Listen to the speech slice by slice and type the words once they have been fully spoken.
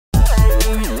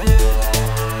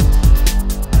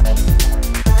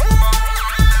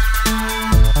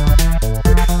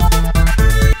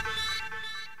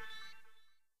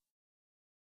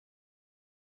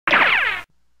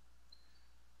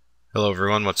Hello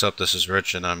everyone, what's up? This is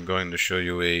Rich and I'm going to show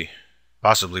you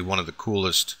possibly one of the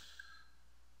coolest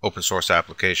open source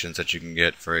applications that you can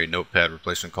get for a Notepad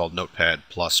replacement called Notepad++.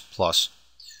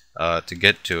 To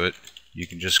get to it, you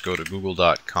can just go to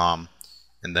google.com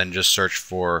and then just search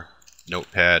for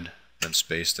Notepad, then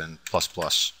space, then ++,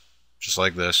 just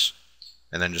like this,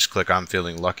 and then just click I'm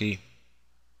feeling lucky,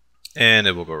 and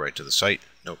it will go right to the site,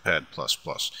 Notepad++.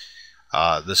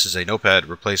 This is a Notepad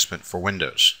replacement for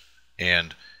Windows,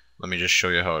 and let me just show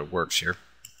you how it works here.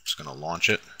 I'm just going to launch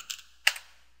it.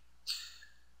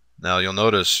 Now you'll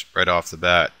notice right off the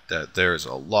bat that there's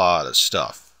a lot of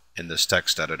stuff in this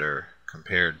text editor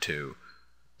compared to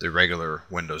the regular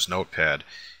Windows Notepad.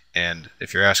 And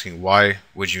if you're asking why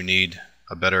would you need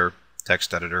a better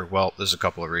text editor, well, there's a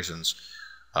couple of reasons.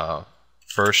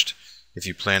 First, if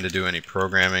you plan to do any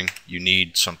programming, you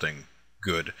need something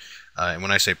good. And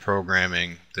when I say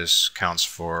programming, this counts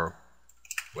for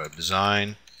web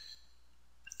design,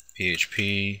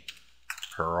 PHP,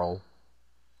 Perl,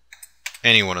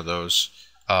 any one of those.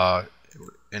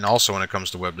 And also when it comes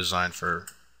to web design, for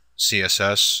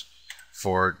CSS,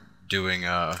 for doing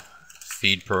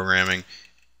feed programming,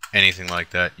 anything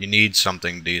like that, you need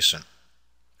something decent.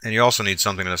 And you also need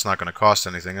something that's not going to cost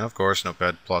anything. And of course,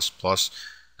 Notepad++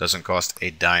 doesn't cost a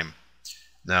dime.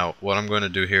 Now, what I'm going to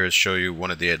do here is show you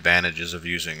one of the advantages of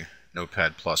using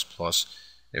Notepad++.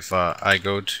 If I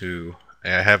go to,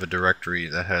 I have a directory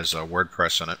that has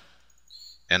WordPress in it,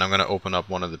 and I'm going to open up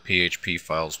one of the PHP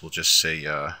files. We'll just say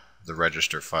the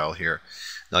register file here.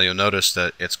 Now you'll notice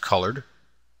that it's colored,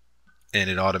 and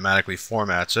it automatically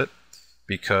formats it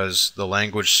because the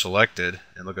language selected,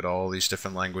 and look at all these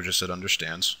different languages it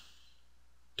understands,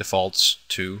 defaults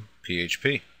to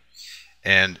PHP.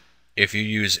 And if you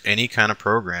use any kind of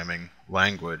programming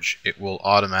language, it will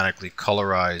automatically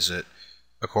colorize it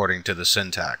according to the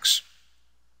syntax.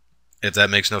 If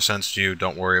that makes no sense to you,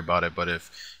 don't worry about it, but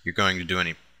if you're going to do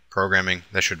any programming,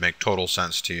 that should make total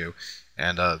sense to you.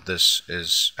 And this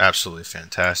is absolutely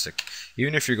fantastic.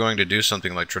 Even if you're going to do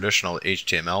something like traditional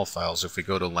HTML files, if we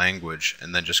go to language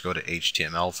and then just go to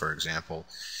HTML, for example,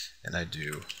 and I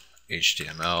do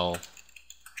HTML,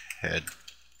 head,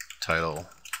 title,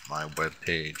 my web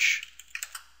page,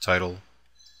 title,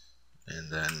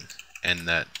 and then end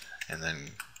that, and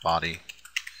then body,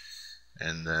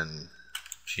 and then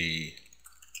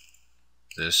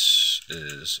this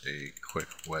is a quick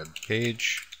web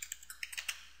page,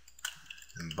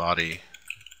 and body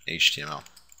HTML.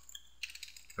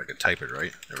 If I could type it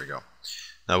right, there we go.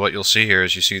 Now what you'll see here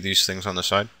is you see these things on the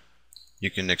side.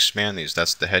 You can expand these.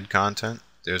 That's the head content.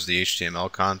 There's the HTML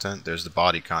content. There's the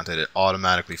body content. It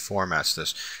automatically formats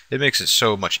this. It makes it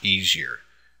so much easier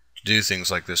to do things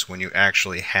like this when you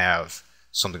actually have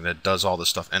something that does all this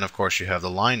stuff. And of course you have the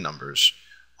line numbers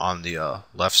on the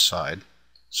left side,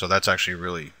 so that's actually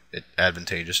really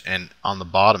advantageous. And on the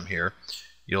bottom here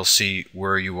you'll see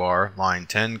where you are, line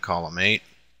 10, column 8,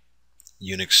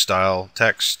 Unix style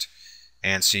text,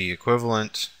 ANSI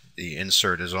equivalent, the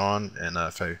insert is on, and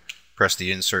if I press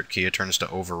the insert key it turns to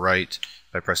overwrite.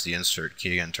 If I press the insert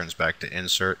key again it turns back to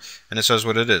insert, and it says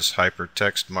what it is,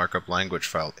 hypertext markup language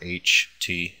file,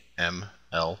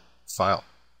 HTML file.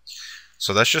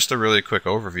 So that's just a really quick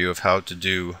overview of how to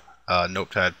do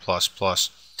Notepad++,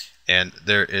 and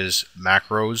there is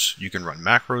macros. You can run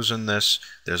macros in this.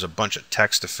 There's a bunch of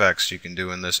text effects you can do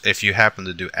in this. If you happen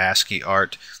to do ASCII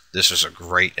art, this is a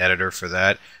great editor for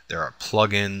that. There are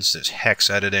plugins, there's hex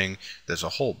editing, there's a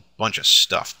whole bunch of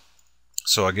stuff.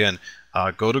 So again,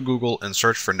 go to Google and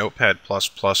search for Notepad++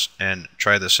 and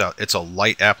try this out. It's a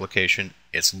light application.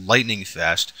 It's lightning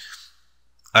fast.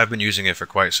 I've been using it for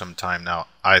quite some time now.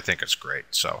 I think it's great.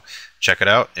 So check it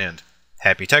out, and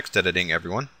happy text editing,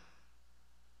 everyone.